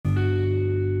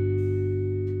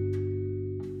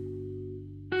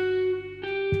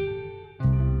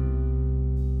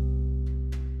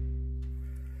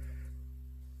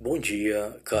Bom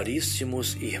dia,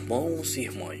 caríssimos irmãos e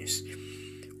irmãs.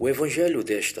 O Evangelho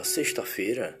desta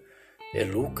sexta-feira é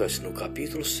Lucas, no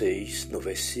capítulo 6, no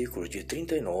versículo de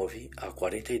 39 a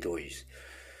 42.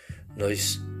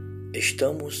 Nós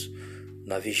estamos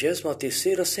na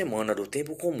 23ª semana do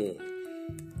tempo comum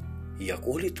e a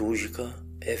cor litúrgica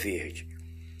é verde.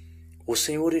 O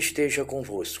Senhor esteja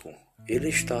convosco, Ele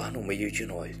está no meio de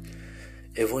nós.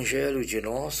 Evangelho de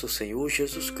nosso Senhor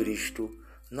Jesus Cristo,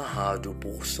 narrado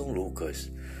por São Lucas.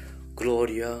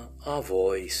 Glória a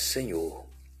vós, Senhor.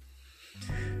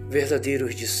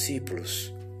 Verdadeiros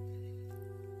discípulos,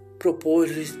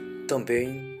 propôs-lhes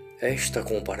também esta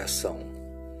comparação.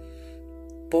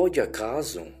 Pode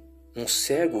acaso um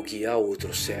cego guiar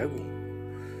outro cego?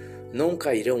 Não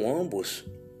cairão ambos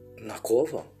na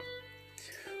cova?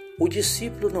 O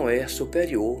discípulo não é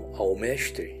superior ao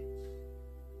mestre,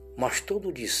 mas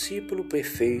todo discípulo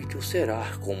perfeito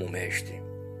será como o mestre.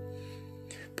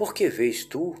 Porque vês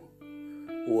tu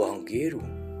o argueiro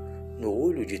no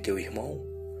olho de teu irmão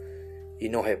e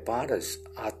não reparas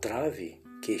a trave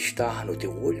que está no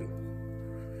teu olho?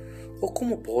 Ou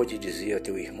como pode dizer a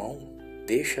teu irmão,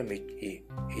 deixa-me,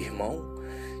 irmão,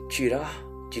 tirar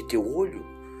de teu olho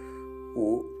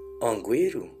o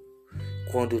argueiro,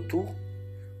 quando tu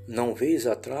não vês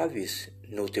a trave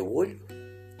no teu olho?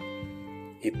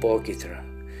 Hipócrita,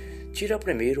 tira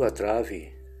primeiro a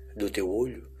trave do teu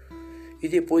olho e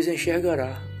depois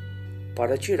enxergará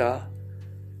para tirar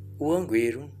o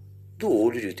argueiro do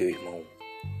olho de teu irmão.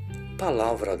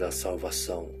 Palavra da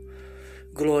salvação.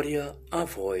 Glória a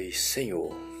vós,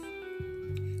 Senhor.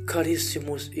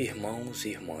 Caríssimos irmãos e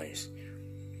irmãs,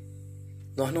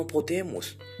 nós não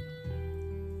podemos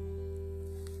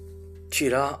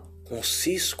tirar um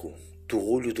cisco do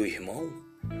olho do irmão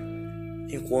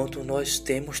enquanto nós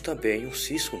temos também um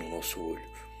cisco no nosso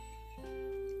olho.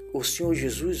 O Senhor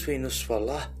Jesus vem nos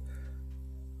falar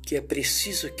que é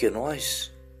preciso que nós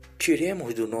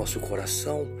tiremos do nosso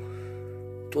coração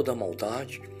toda a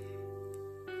maldade,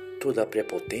 toda a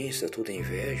prepotência, toda a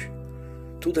inveja,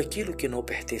 tudo aquilo que não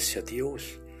pertence a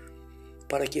Deus,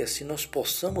 para que assim nós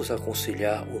possamos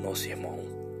aconselhar o nosso irmão.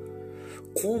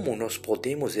 Como nós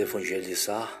podemos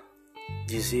evangelizar,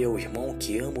 dizer ao irmão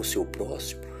que ama o seu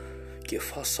próximo, que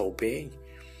faça o bem,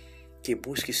 que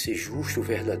busque ser justo,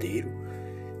 verdadeiro,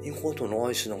 enquanto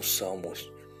nós não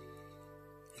somos?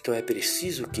 Então é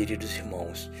preciso, queridos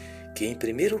irmãos, que em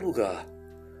primeiro lugar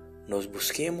nós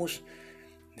busquemos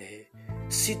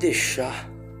se deixar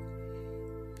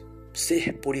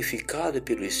ser purificado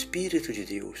pelo Espírito de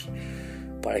Deus,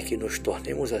 para que nos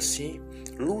tornemos assim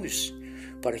luz,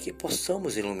 para que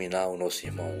possamos iluminar os nossos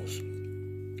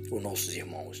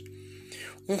irmãos.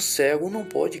 Um cego não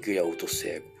pode guiar outro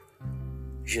cego.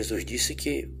 Jesus disse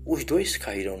que os dois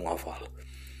cairão numa vala.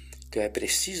 Então é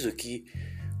preciso que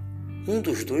um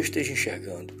dos dois esteja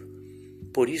enxergando.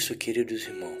 Por isso, queridos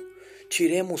irmãos,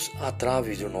 tiremos a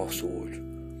trave do nosso olho,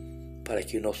 para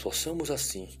que nós possamos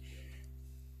assim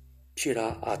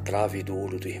tirar a trave do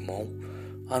olho do irmão,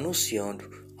 anunciando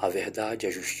a verdade,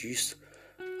 a justiça,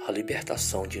 a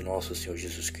libertação de nosso Senhor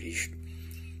Jesus Cristo.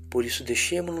 Por isso,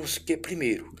 deixemos-nos que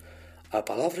primeiro a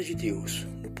palavra de Deus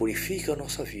nos purifique a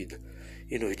nossa vida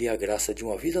e nos dê a graça de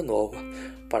uma vida nova,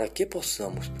 para que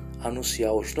possamos anunciar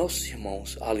aos nossos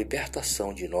irmãos a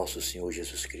libertação de nosso Senhor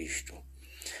Jesus Cristo.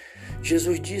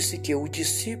 Jesus disse que o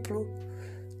discípulo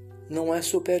não é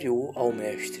superior ao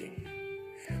mestre,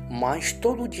 mas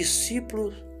todo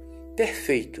discípulo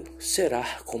perfeito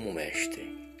será como o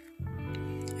mestre.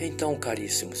 Então,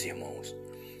 caríssimos irmãos,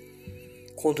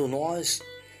 quando nós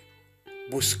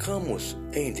buscamos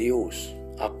em Deus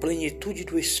a plenitude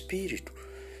do Espírito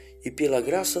e pela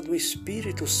graça do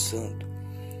Espírito Santo,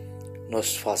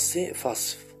 nós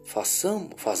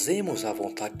fazemos a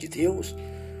vontade de Deus,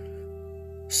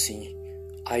 sim,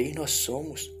 aí nós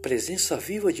somos presença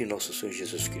viva de nosso Senhor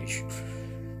Jesus Cristo.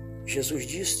 Jesus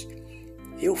disse: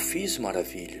 eu fiz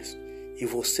maravilhas e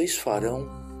vocês farão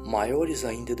maiores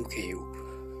ainda do que eu.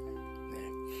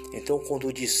 Então, quando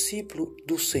o discípulo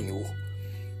do Senhor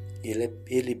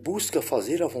ele busca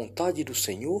fazer a vontade do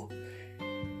Senhor,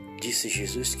 disse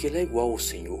Jesus que ele é igual ao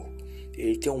Senhor,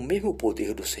 ele tem o mesmo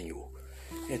poder do Senhor.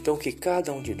 Então que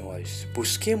cada um de nós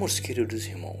busquemos, queridos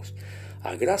irmãos,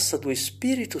 a graça do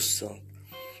Espírito Santo,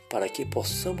 para que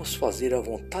possamos fazer a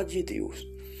vontade de Deus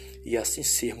e assim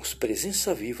sermos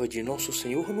presença viva de nosso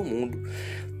Senhor no mundo,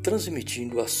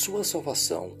 transmitindo a sua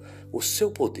salvação, o seu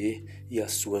poder e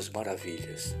as suas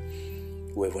maravilhas.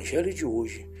 O Evangelho de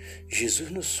hoje,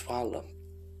 Jesus nos fala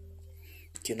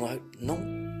que nós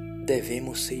não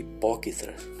devemos ser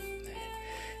hipócritas.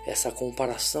 Essa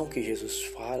comparação que Jesus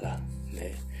fala,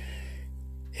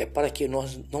 é para que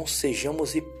nós não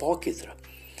sejamos hipócritas,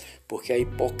 porque a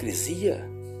hipocrisia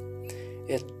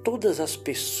é todas as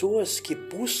pessoas que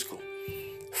buscam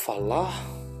falar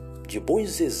de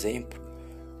bons exemplos,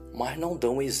 mas não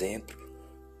dão exemplo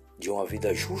de uma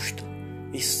vida justa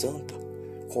e santa,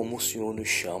 como o Senhor nos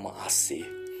chama a ser.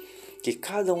 Que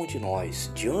cada um de nós,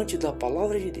 diante da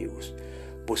palavra de Deus,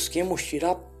 busquemos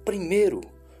tirar primeiro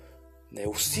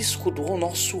o cisco do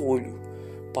nosso olho,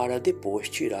 para depois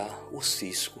tirar o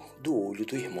cisco do olho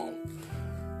do irmão.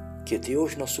 Que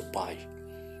Deus, nosso Pai,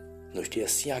 nos dê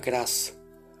assim a graça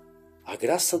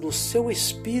do seu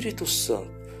Espírito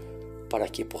Santo, para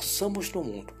que possamos no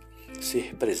mundo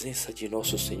ser presença de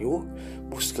nosso Senhor,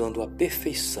 buscando a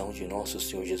perfeição de nosso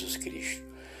Senhor Jesus Cristo.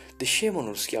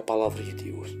 Deixemos-nos que a palavra de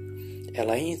Deus,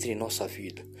 ela entre em nossa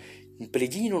vida,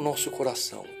 impregne o nosso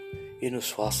coração e nos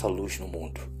faça luz no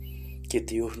mundo. Que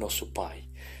Deus, nosso Pai,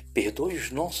 perdoe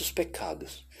os nossos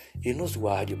pecados e nos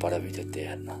guarde para a vida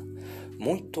eterna.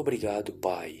 Muito obrigado,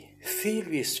 Pai,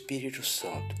 Filho e Espírito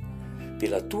Santo,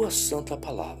 pela Tua santa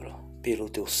palavra, pelo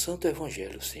Teu santo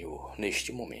Evangelho, Senhor,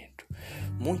 neste momento.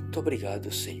 Muito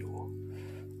obrigado, Senhor.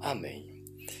 Amém.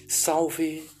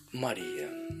 Salve Maria.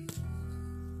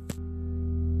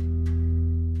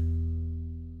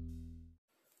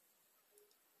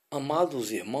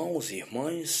 Amados irmãos e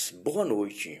irmãs, boa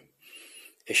noite.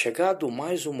 É chegado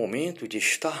mais um momento de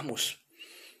estarmos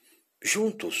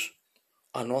juntos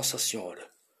a Nossa Senhora,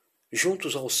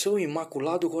 juntos ao seu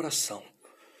imaculado coração,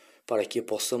 para que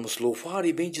possamos louvar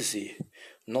e bendizer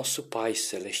nosso Pai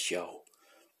Celestial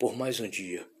por mais um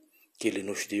dia que Ele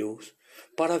nos deu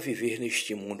para viver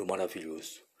neste mundo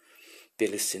maravilhoso.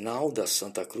 Pelo sinal da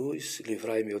Santa Cruz,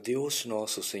 livrai, meu Deus,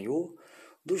 nosso Senhor,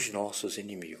 dos nossos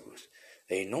inimigos.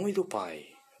 Em nome do Pai,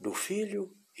 do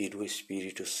Filho e do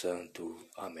Espírito Santo.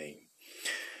 Amém.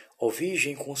 Ó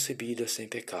Virgem concebida sem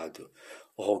pecado,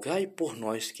 rogai por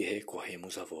nós que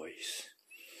recorremos a vós.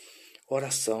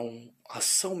 Oração a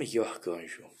São Miguel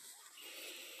Arcanjo.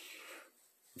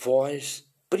 Vós,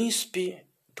 príncipe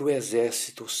do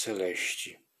exército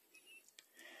celeste,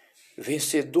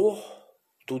 vencedor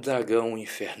do dragão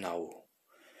infernal,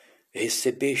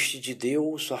 recebeste de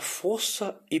Deus a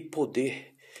força e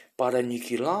poder para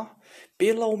aniquilar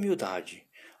pela humildade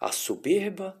a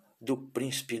soberba do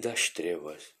príncipe das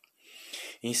trevas.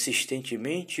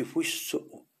 Insistentemente vos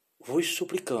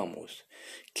suplicamos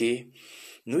que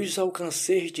nos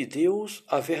alcanceis de Deus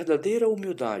a verdadeira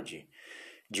humildade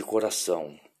de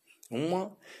coração,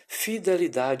 uma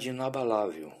fidelidade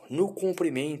inabalável no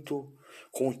cumprimento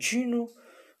contínuo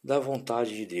da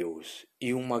vontade de Deus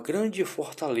e uma grande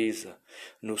fortaleza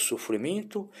no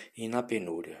sofrimento e na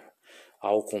penúria.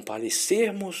 Ao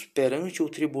comparecermos perante o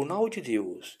tribunal de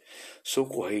Deus,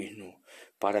 socorrei-nos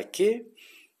para que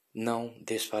não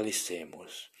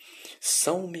desfalecemos.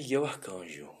 São Miguel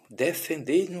Arcanjo,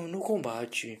 defendei-nos no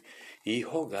combate e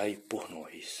rogai por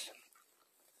nós.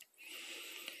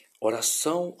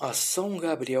 Oração a São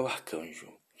Gabriel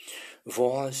Arcanjo.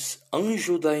 Vós,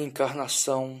 anjo da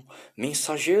encarnação,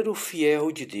 mensageiro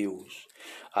fiel de Deus,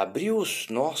 abri os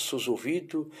nossos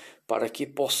ouvidos para que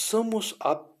possamos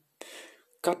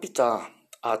captar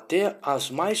até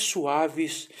as mais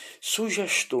suaves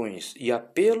sugestões e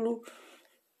apelo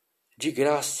de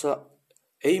graça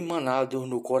emanado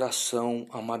no coração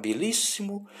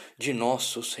amabilíssimo de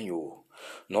nosso Senhor.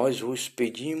 Nós vos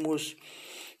pedimos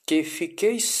que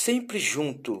fiqueis sempre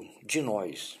junto de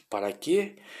nós, para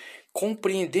que,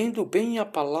 compreendendo bem a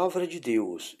palavra de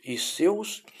Deus e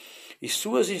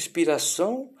suas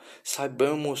inspirações,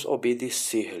 saibamos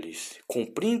obedecer-lhes,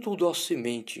 cumprindo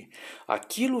docemente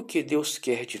aquilo que Deus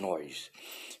quer de nós.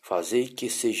 Fazei que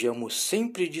sejamos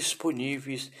sempre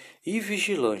disponíveis e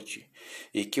vigilantes,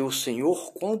 e que o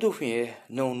Senhor, quando vier,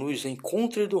 não nos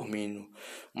encontre dormindo,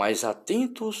 mas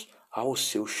atentos ao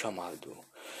seu chamado.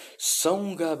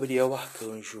 São Gabriel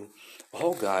Arcanjo,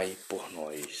 rogai por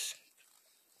nós.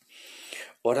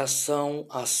 Oração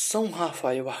a São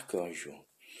Rafael Arcanjo.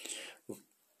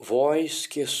 Vós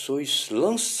que sois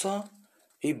lança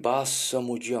e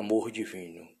bálsamo de amor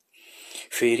divino,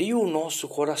 feri o nosso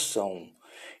coração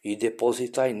e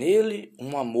depositai nele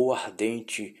um amor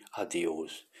ardente a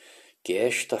Deus, que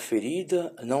esta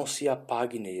ferida não se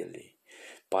apague nele,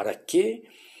 para que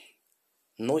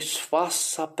nos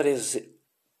faça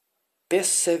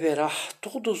perseverar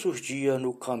todos os dias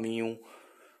no caminho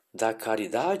da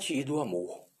caridade e do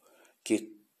amor,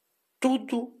 que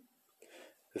tudo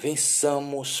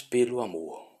vençamos pelo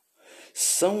amor.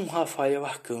 São Rafael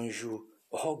Arcanjo,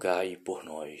 rogai por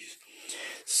nós.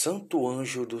 Santo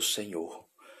anjo do Senhor,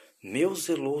 meu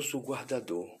zeloso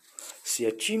guardador, se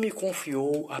a ti me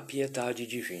confiou a piedade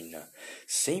divina,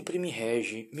 sempre me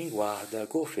rege, me guarda,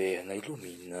 governa,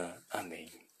 ilumina.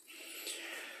 Amém.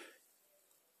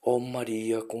 Ó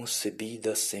Maria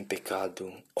concebida sem pecado,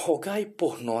 rogai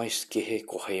por nós que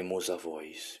recorremos a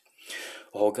vós.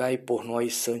 Rogai por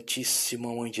nós,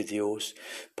 Santíssima Mãe de Deus,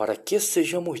 para que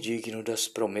sejamos dignos das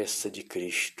promessas de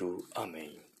Cristo.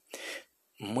 Amém.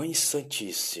 Mãe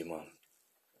Santíssima,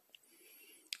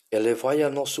 elevai a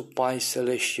nosso Pai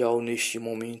Celestial neste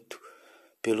momento,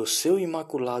 pelo seu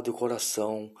imaculado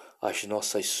coração, as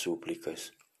nossas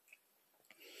súplicas.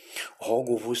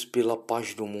 Rogo-vos pela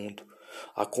paz do mundo,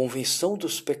 a convenção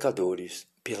dos pecadores,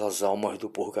 pelas almas do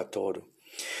purgatório,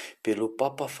 pelo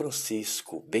Papa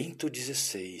Francisco, Bento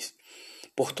XVI,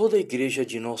 por toda a Igreja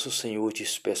de Nosso Senhor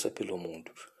dispersa pelo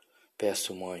mundo.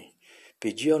 Peço, Mãe,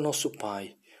 pedi ao nosso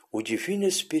Pai, o Divino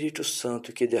Espírito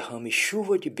Santo, que derrame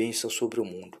chuva de bênção sobre o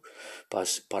mundo,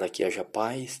 para que haja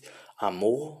paz,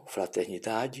 amor,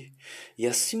 fraternidade e,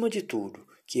 acima de tudo,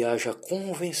 que haja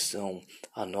convenção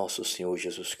a nosso Senhor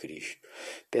Jesus Cristo.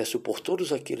 Peço por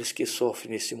todos aqueles que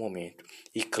sofrem nesse momento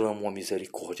e clamam a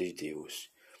misericórdia de Deus.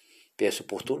 Peço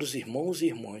por todos os irmãos e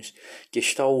irmãs que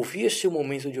estão a ouvir este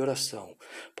momento de oração,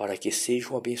 para que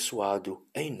sejam abençoados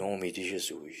em nome de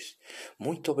Jesus.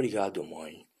 Muito obrigado,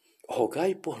 Mãe.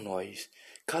 Rogai por nós,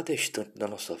 cada instante da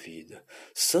nossa vida.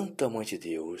 Santa Mãe de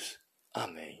Deus.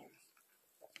 Amém.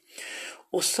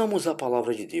 Ouçamos a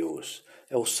palavra de Deus.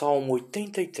 É o Salmo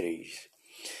 83.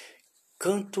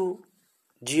 Canto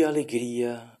de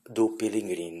alegria do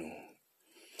peregrino.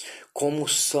 Como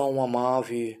são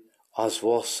amáveis as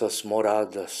vossas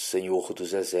moradas, Senhor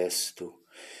dos Exércitos.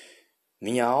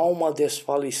 Minha alma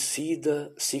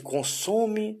desfalecida se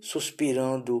consome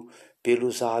suspirando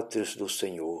pelos átrios do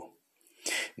Senhor.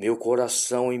 Meu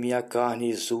coração e minha carne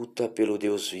exulta pelo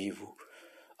Deus vivo.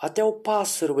 Até o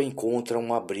pássaro encontra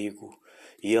um abrigo,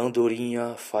 e a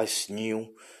andorinha faz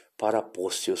ninho para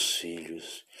pôr seus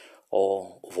filhos.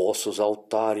 Ó, vossos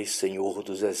altares, Senhor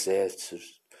dos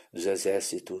exércitos,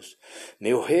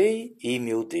 meu Rei e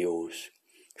meu Deus,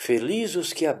 felizes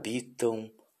os que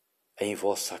habitam em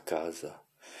vossa casa.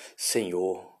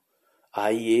 Senhor,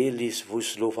 aí eles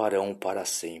vos louvarão para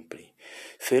sempre.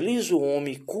 Feliz o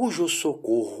homem cujo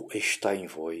socorro está em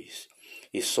vós,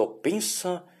 e só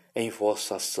pensa em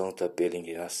vossa santa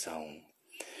peregrinação.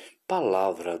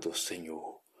 Palavra do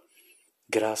Senhor.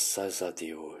 Graças a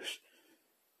Deus.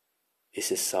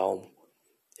 Esse salmo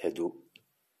é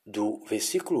do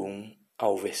versículo 1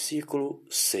 ao versículo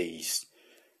 6.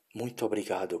 Muito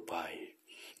obrigado, Pai.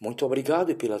 Muito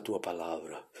obrigado pela tua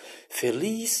palavra.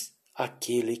 Feliz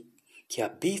aquele que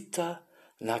habita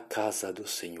na casa do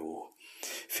Senhor.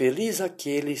 Feliz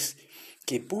aqueles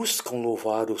que buscam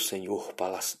louvar o Senhor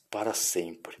para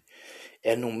sempre.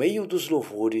 É no meio dos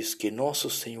louvores que nosso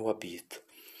Senhor habita.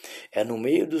 É no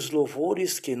meio dos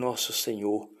louvores que nosso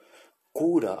Senhor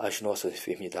cura as nossas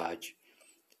enfermidades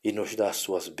e nos dá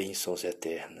suas bênçãos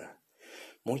eternas.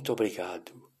 Muito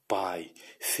obrigado, Pai,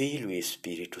 Filho e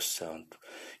Espírito Santo,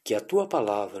 que a tua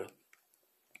palavra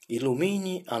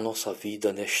ilumine a nossa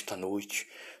vida nesta noite,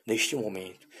 neste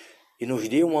momento, e nos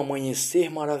dê um amanhecer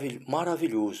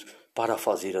maravilhoso para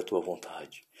fazer a tua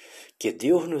vontade. Que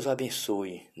Deus nos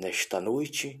abençoe nesta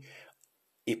noite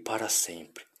e para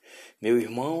sempre. Meu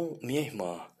irmão, minha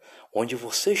irmã, onde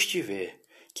você estiver,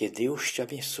 que Deus te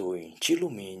abençoe, te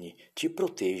ilumine, te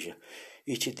proteja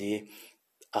e te dê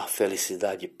a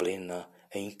felicidade plena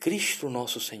em Cristo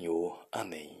nosso Senhor.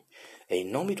 Amém. Em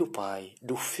nome do Pai,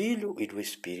 do Filho e do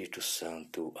Espírito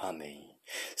Santo. Amém.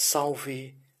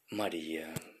 Salve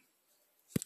Maria.